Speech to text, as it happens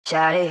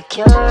Charlie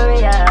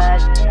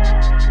curious,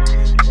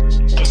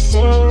 get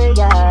serious.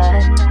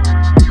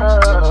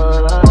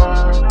 Oh.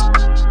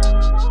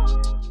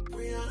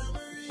 Briana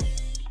Marie,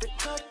 the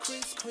cut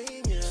crease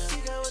queen, yeah. She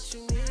got what you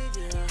need,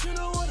 yeah. You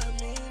know what I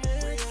mean,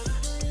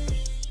 Briana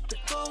Marie, the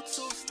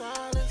go-to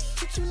stylist,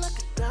 treat you like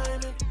a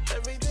diamond.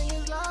 Everything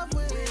is love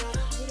with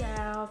Briana. Hey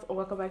guys,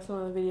 welcome back to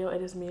another video.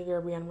 It is me,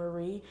 girl Briana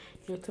Marie.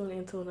 You're tuned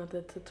into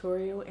another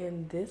tutorial,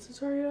 and this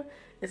tutorial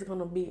is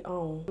gonna be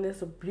on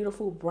this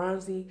beautiful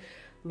bronzy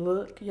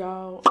look,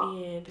 y'all,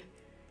 and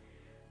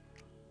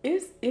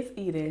it's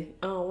eating.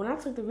 When I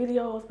took the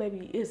videos,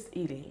 baby, it's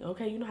eating.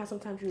 Okay, you know how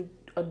sometimes you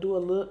do a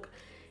look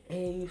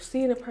and you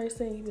see it in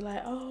person, you be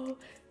like, oh,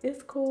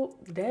 it's cool.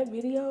 That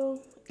video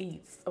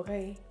eats.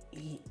 Okay,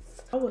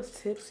 eats. I was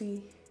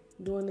tipsy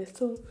doing this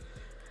too,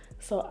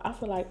 so I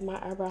feel like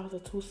my eyebrows are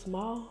too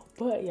small.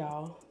 But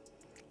y'all,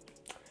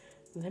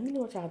 let me know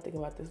what y'all think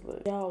about this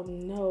look. Y'all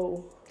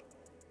know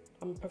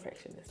I'm a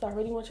perfectionist, so I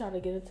really want y'all to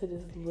get into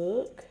this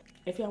look.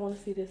 If y'all want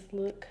to see this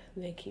look,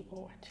 then keep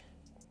on watching.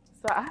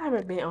 So I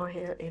haven't been on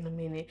here in a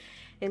minute,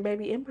 and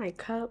baby, in my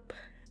cup,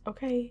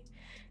 okay,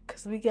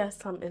 because we got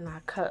something in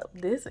our cup.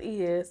 This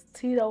is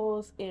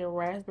Tito's and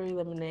raspberry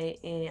lemonade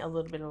and a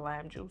little bit of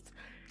lime juice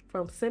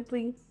from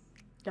Simply.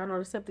 Y'all know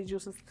the Simply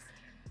juices.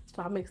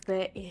 So I mixed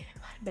that in.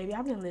 Baby,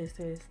 I've been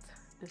listening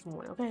this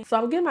morning, okay? So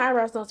I'm getting my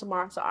eyebrows done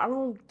tomorrow, so I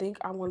don't think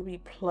I'm going to be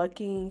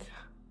plucking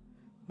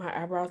my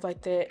eyebrows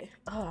like that.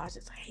 Oh, I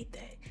just hate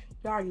that.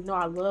 Y'all already know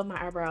I love my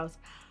eyebrows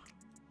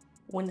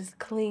when it's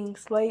clean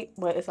slate,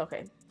 but it's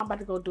okay. I'm about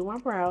to go do my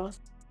brows.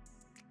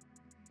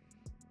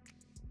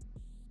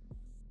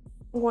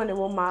 I'm going in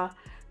with my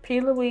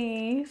P.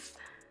 Louise.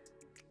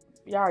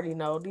 Y'all already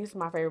know, these are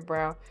my favorite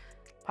brow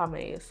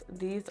pomades.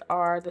 These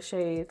are the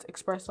shades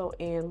Espresso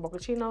and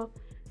Mochaccino.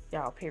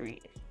 Y'all,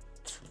 period.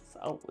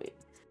 So with.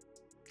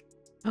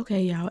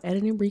 Okay, y'all,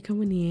 editing Bree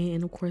coming in,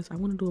 and of course I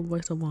want to do a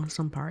voiceover on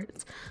some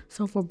parts.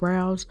 So for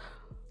brows,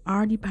 I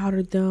already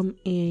powdered them,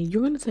 and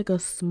you're going to take a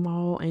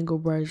small angle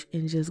brush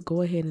and just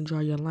go ahead and draw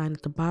your line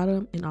at the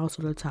bottom and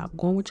also the top,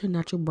 going with your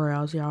natural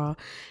brows, y'all.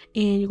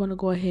 And you're going to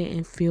go ahead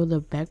and fill the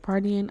back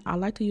part in. I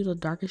like to use a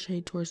darker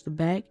shade towards the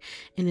back,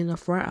 and in the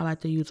front I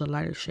like to use a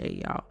lighter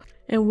shade, y'all.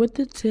 And with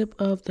the tip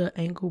of the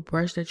angle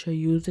brush that you're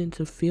using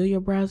to fill your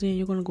brows in,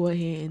 you're going to go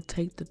ahead and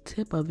take the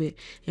tip of it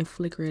and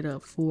flicker it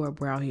up for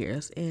brow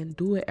hairs, and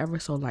do it ever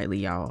so lightly,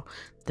 y'all.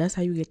 That's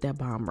how you get that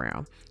bomb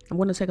brow. I'm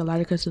going to take a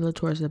lighter concealer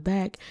towards the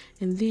back,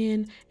 and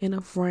then in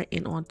the front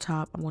and on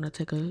top, I'm going to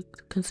take a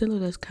concealer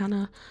that's kind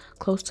of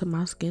close to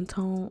my skin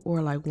tone,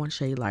 or like one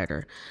shade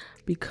lighter,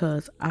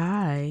 because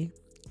I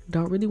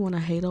don't really want a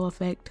halo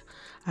effect.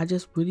 I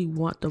just really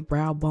want the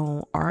brow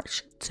bone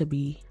arch to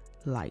be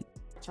light.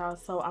 Y'all,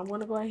 so I'm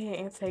gonna go ahead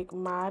and take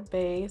my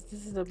base.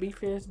 This is the Be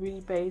Fierce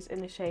Beauty base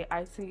in the shade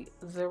Icy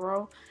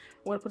Zero.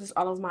 I'm gonna put this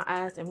all over my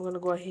eyes, and we're gonna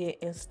go ahead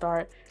and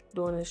start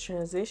doing this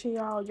transition,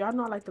 y'all. Y'all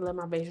know I like to let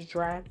my base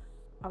dry.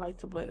 I like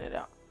to blend it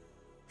out.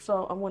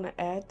 So I'm gonna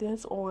add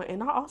this on,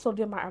 and I also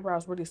did my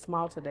eyebrows really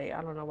small today.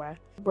 I don't know why.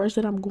 The brush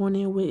that I'm going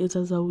in with is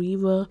a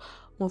Zoeva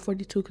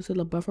 142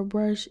 Concealer Buffer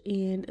brush,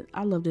 and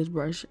I love this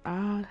brush.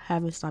 I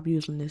haven't stopped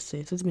using this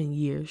since. It's been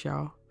years,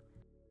 y'all.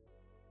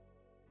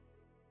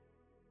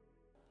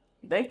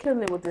 They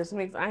killing it with this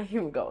mix. I ain't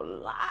even gonna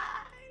lie.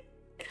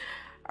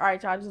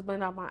 Alright, y'all, just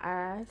blend out my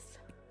eyes.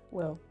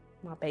 Well,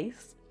 my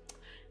base.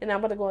 And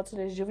I'm gonna go into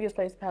this Juvia's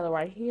Place palette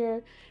right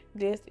here.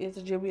 This is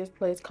the Juvia's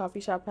Place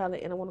Coffee Shop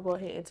palette, and I want to go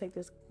ahead and take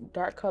this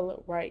dark color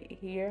right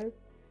here.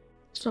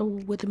 So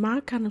with my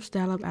kind of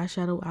style of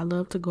eyeshadow, I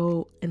love to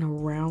go in a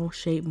round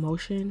shape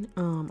motion.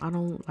 I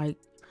don't like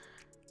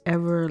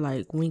ever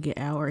like wing it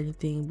out or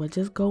anything, but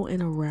just go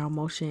in a round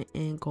motion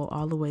and go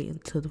all the way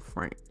into the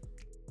front.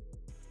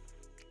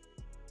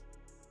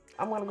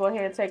 I'm going to go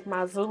ahead and take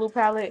my Zulu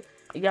palette.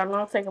 Y'all know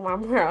I'm taking my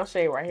brown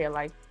shade right here.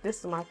 Like, this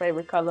is my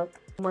favorite color.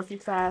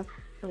 Morphe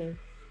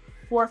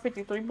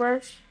 453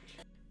 brush.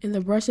 And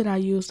the brush that I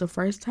used the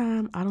first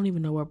time, I don't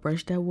even know what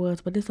brush that was,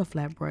 but it's a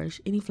flat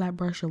brush. Any flat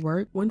brush will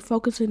work. When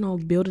focusing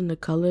on building the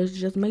colors,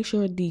 just make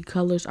sure the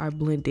colors are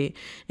blended.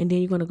 And then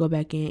you're going to go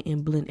back in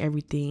and blend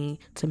everything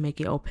to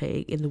make it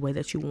opaque in the way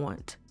that you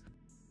want.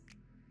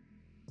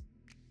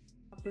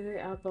 Blend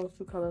out those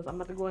two colors. I'm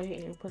about to go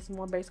ahead and put some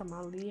more base on my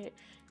lid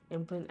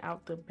and blend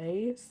out the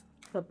base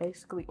to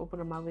basically open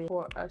up my lid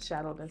for a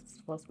shadow that's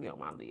supposed to be on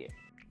my lid.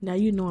 Now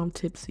you know I'm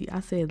tipsy. I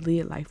said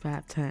lid like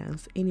 5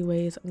 times.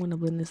 Anyways, I'm going to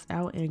blend this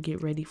out and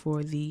get ready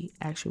for the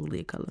actual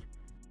lid color.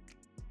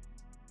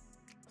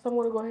 So I'm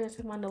going to go ahead and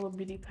take my Nova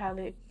Beauty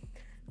palette,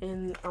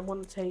 and I'm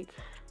going to take,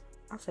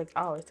 I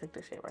always take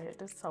this shade right here.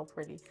 This is so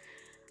pretty.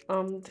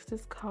 This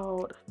is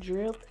called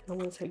Drip. I'm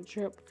going to take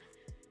Drip,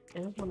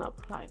 and I'm going to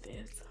apply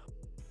this.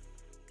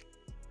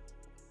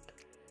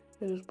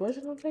 And this brush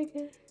that I'm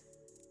taking,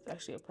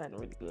 actually applying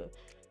really good.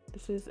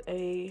 This is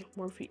a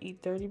Morphe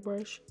E30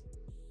 brush.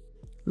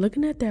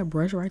 Looking at that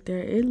brush right there,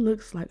 it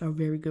looks like a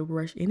very good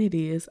brush, and it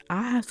is.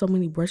 I have so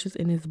many brushes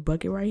in this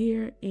bucket right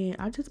here, and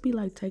I just be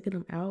like taking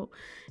them out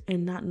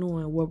and not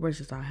knowing what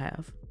brushes I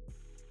have.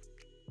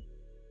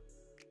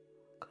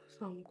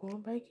 So I'm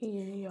going back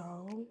in,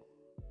 y'all.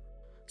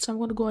 So I'm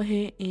going to go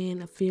ahead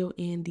and fill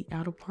in the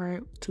outer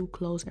part to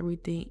close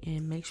everything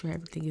and make sure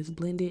everything is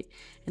blended.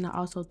 And I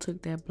also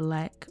took that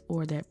black,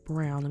 or that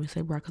brown, let me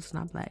say brown because it's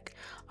not black,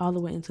 all the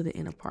way into the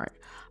inner part.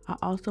 I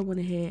also went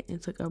ahead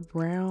and took a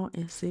brown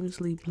and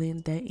seamlessly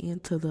blend that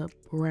into the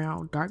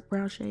brown, dark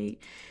brown shade,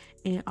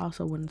 and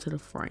also went into the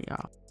front,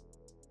 y'all.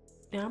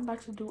 Now I'm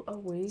about to do a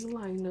wing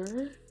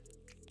liner.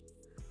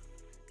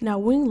 Now,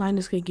 wing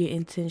liners can get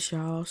intense,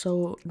 y'all.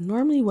 So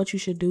normally what you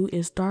should do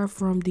is start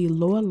from the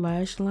lower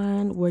lash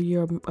line where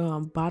your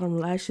bottom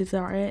lashes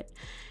are at.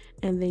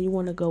 And then you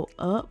want to go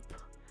up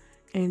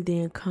and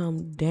then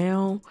come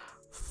down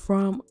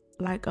from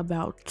like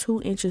about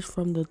 2 inches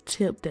from the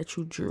tip that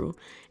you drew.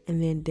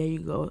 And then there you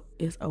go.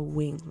 It's a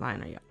wing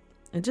liner, y'all.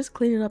 And just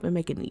clean it up and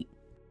make it neat.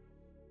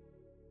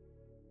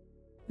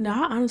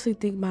 Now, I honestly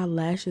think my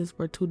lashes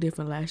were 2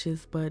 different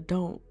lashes, but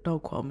don't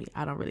quote me.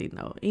 I don't really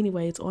know.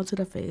 Anyways, onto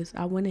the face.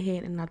 I went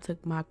ahead and I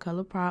took my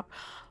ColourPop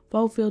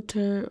Faux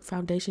Filter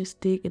foundation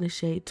stick in the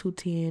shade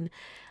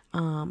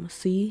 210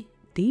 C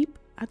Deep,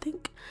 I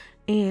think.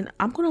 And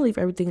I'm going to leave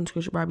everything in the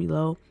description bar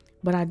below.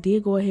 But I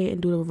did go ahead and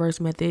do the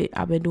reverse method.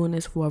 I've been doing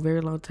this for a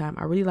very long time.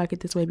 I really like it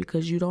this way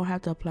because you don't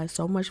have to apply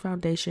so much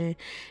foundation.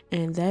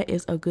 And that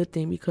is a good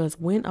thing because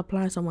when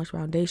applying so much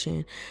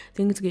foundation,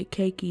 things get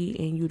cakey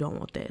and you don't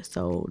want that.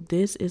 So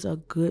this is a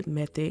good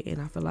method.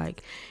 And I feel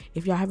like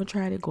if y'all haven't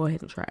tried it, go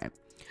ahead and try it.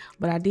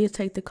 But I did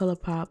take the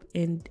ColourPop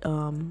in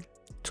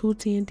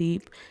 210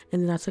 Deep.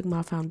 And then I took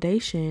my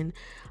foundation.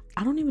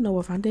 I don't even know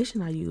what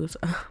foundation I use.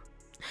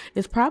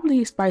 It's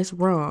probably Spice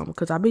Rum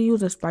because I've been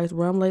using Spice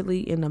Rum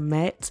lately in the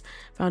matte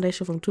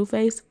foundation from Too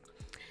Faced.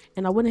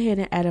 And I went ahead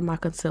and added my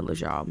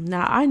concealers, y'all.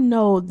 Now, I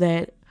know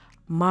that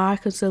my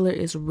concealer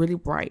is really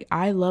bright.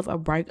 I love a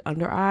bright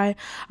under eye.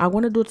 I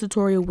want to do a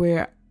tutorial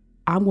where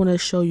I'm going to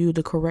show you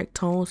the correct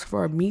tones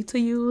for me to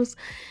use.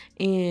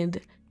 And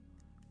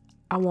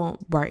I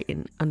want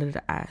brighten under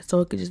the eye.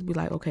 So it could just be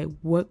like, okay,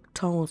 what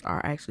tones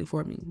are actually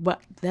for me?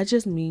 But that's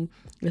just me.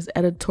 It's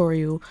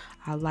editorial.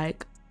 I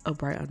like a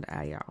bright under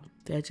eye, y'all.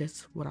 That's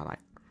just what I like.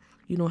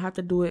 You don't have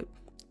to do it,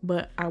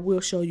 but I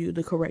will show you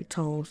the correct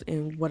tones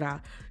and what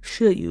I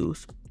should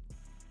use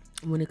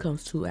when it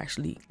comes to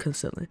actually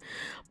concealing.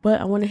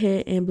 But I went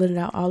ahead and blended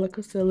out all the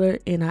concealer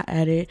and I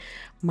added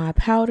my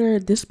powder.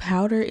 This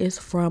powder is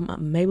from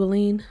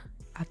Maybelline.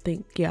 I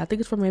think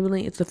it's from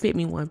Maybelline. It's a Fit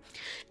Me one.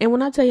 And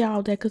when I tell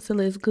y'all that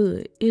concealer is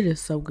good, it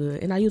is so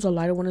good. And I use a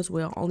lighter one as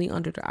well, only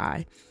under the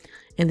eye.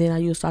 And then I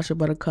use Sacha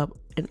Buttercup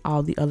in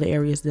all the other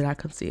areas that I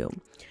conceal.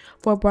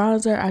 For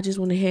bronzer, I just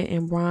went ahead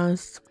and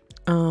bronzed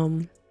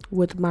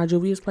with my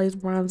Juvia's Place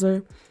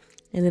bronzer.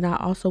 And then I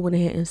also went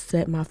ahead and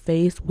set my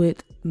face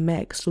with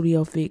MAC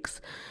Studio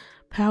Fix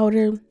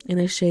powder in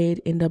a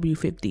shade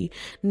NW50.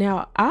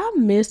 Now, I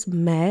miss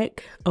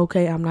MAC.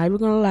 Okay, I'm not even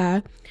going to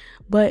lie.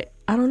 But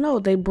I don't know.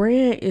 Their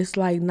brand is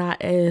like not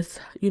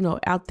as,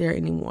 out there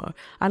anymore.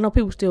 I know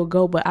people still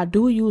go, but I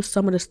do use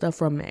some of the stuff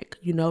from MAC.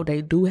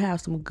 They do have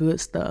some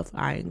good stuff.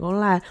 I ain't gonna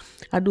lie.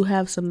 I do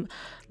have some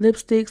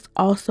lipsticks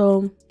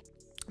also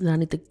that I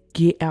need to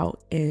get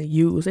out and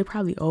use. They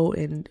probably old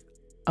and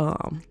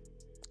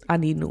I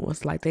need new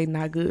ones. Like, they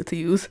not good to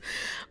use.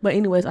 But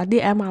anyways, I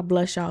did add my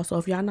blush, y'all. So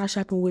if y'all not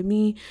shopping with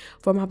me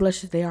for my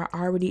blushes, they are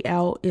already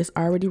out. It's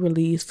already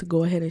released.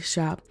 Go ahead and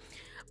shop.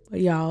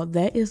 But y'all,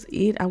 that is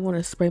it. I want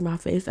to spray my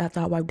face after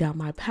I wipe down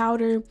my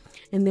powder.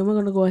 And then we're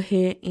going to go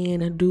ahead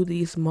and do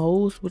these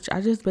molds, which I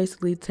just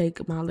basically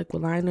take my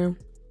liquid liner.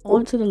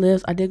 Onto the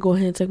lips, I did go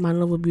ahead and take my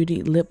Nova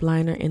Beauty lip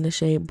liner in the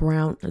shade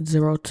Brown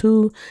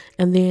 02.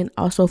 And then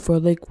also for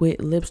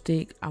liquid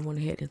lipstick, I went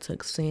ahead and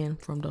took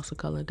Sand from Dose of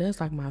Color. That's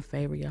like my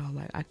favorite, y'all.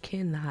 Like, I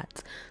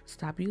cannot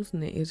stop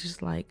using it. It's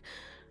just like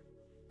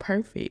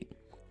perfect.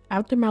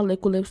 After my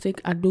liquid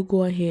lipstick, I do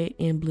go ahead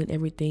and blend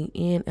everything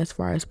in as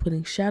far as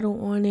putting shadow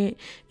on it,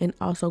 and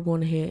also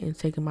going ahead and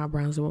taking my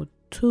Brown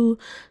 02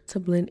 to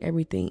blend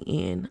everything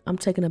in. I'm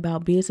taking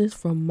About Business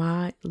from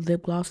my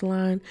lip gloss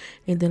line,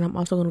 and then I'm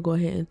also going to go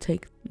ahead and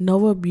take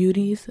Nova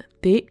Beauty's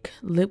thick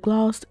lip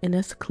gloss, and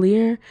that's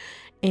clear.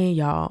 And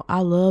y'all, I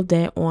love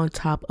that on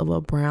top of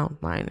a brown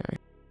liner.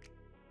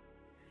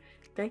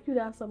 Thank you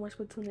guys so much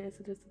for tuning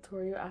into this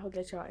tutorial. I hope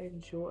that y'all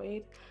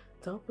enjoyed.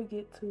 Don't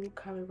forget to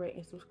comment, rate,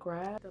 and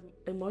subscribe.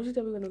 The emoji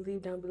that we're going to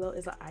leave down below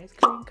is an ice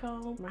cream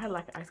cone. I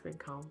like an ice cream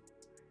cone.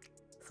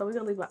 So we're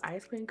going to leave an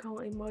ice cream cone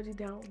emoji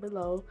down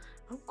below.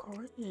 I'm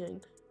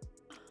crying.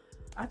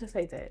 I just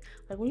hate that.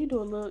 Like, when you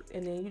do a look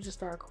and then you just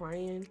start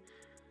crying,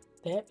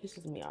 that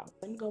pisses me off.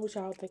 Let me know what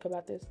y'all think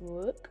about this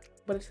look.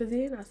 But until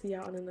then, I'll see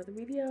y'all in another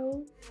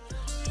video.